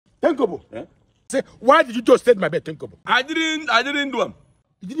Tenkobo. Eh? Say, why did you just take my bed, Tenkobo? I didn't do them.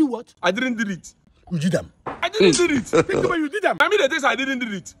 You didn't what? I didn't do it. You did them. I didn't do it. Tenkobo, you did them. I mean the things I didn't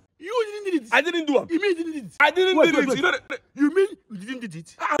do it. You didn't do it. I didn't do them. You mean you didn't do it? I didn't Wait, do wait, it. wait. You know, You mean you didn't do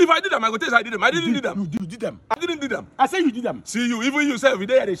it? if I did them, I go tell you I did them. I didn't do them. You did them. I didn't do them. I say you did them. See you, even yourself, you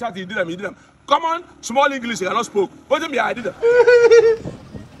there they shout, you did them, you did them. Come on, small English, you cannot spoke. What do you mean I did them?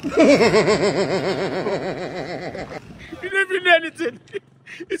 You don't even know anything.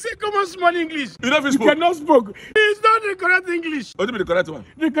 It's a common small English. You never You spoke. cannot spoke. It's not the correct English. What do you mean the correct one?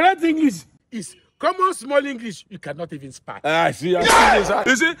 The correct English is common small English. You cannot even spark. I see. You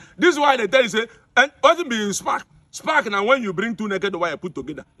see, this is why they tell you, say, and what do you mean spark? Spark, now when you bring two naked wire put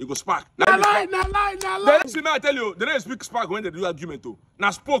together, it go spark. Na lie, na lie, na lie. Then, see, now I tell you, they don't speak spark when they do argument too.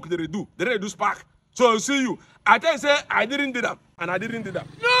 Now spoke, they do. They don't do spark. So see you. I tell you, say, I didn't do that. And I didn't do that.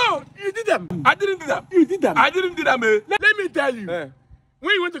 No, you did them. I didn't do that. You did them. I didn't do that, man. Let me tell you. Eh.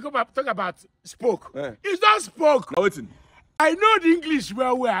 When you want to talk about spoke, Eh. it's not spoke. Now waiting. I know the English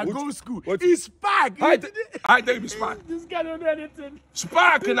well where I go to school. what? It's spark. I tell you, spark. This guy don't know anything.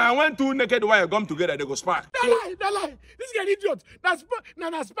 Spark, and when two naked wire come together, they go spark. No lie, no lie. This guy idiot. That's spark.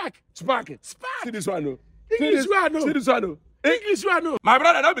 No, that's spark. Spark. Spark. See this one, no. English where I know. See this one, no. English where I know. My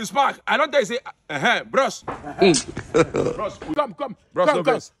brother, don't be spark. I don't tell you, say, bros. Bros, Come. Bros, Come, no come.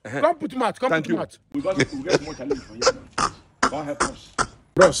 vex. Come put mouth. Come Thank put you. mouth. We get more challenge for you. God help us.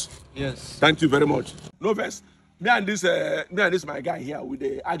 Bros. Yes. Thank you very much. No verse. Me and this my guy here, we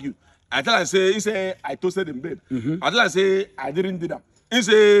they argue. I tell him say, he say I toasted him, babe. I tell him say I didn't do them. He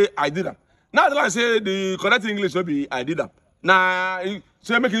say I did them. Now I tell him say the correct English will be I did them. Now he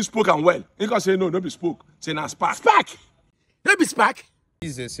say make him spoke and well. He can say no be spoke. Say now spark. Spark. Don't be spark.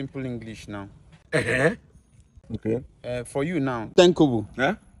 This is a simple English now. Uh-huh. Okay. For you now, Tenkobo.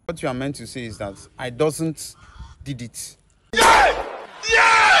 Yeah. What you are meant to say is that I doesn't did it.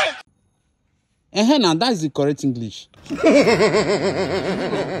 Now that is the correct English.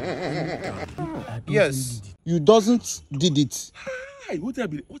 Yes, you doesn't did it. Hi, what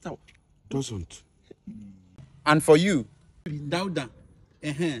doesn't? And for you, Dauda,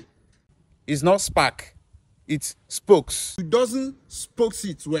 it's not spark, it's spokes. You doesn't spokes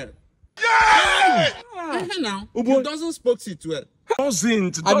it well. Now, you doesn't spokes it well.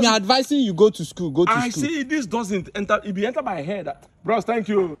 Doesn't. I've been advising you go to school. Go to I school. see this doesn't enter. It be enter my head. Bros, thank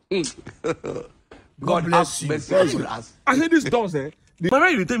you. God bless you. I say this does, eh? My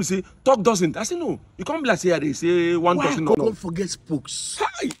man will tell me say talk doesn't. I say no. You can't be like say they say one Why doesn't. go No. don't forget spokes?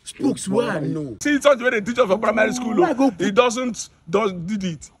 Spokes where I know. See, it's something when they teach us for primary school. Why go Oh, put- he did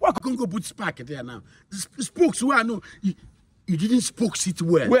it. Why can't go put spark there now? Spokes where I know. You didn't spokes it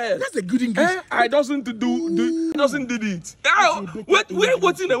well. Well, That's a good English. I doesn't do doesn't did it. Now,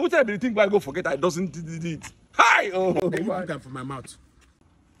 what's in there? What I be think I go forget I doesn't did it. Hi, oh. Now you put that for my mouth.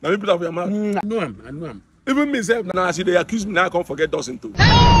 Now you put that for your mouth. I know him. Even myself now I see they accuse me now I can't forget doesn't too.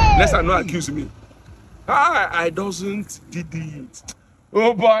 Next time no accuse me. I doesn't did it.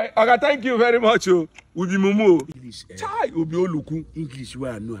 Oh boy, okay, thank you very much. Oh, we be mumu. English. Chai, we be oluku. English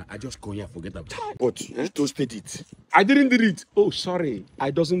where I know. I just come here forget about it. But you toasted it. I didn't did it. Oh, sorry, I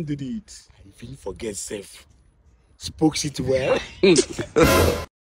doesn't did it. If you forget self. Spokes it well.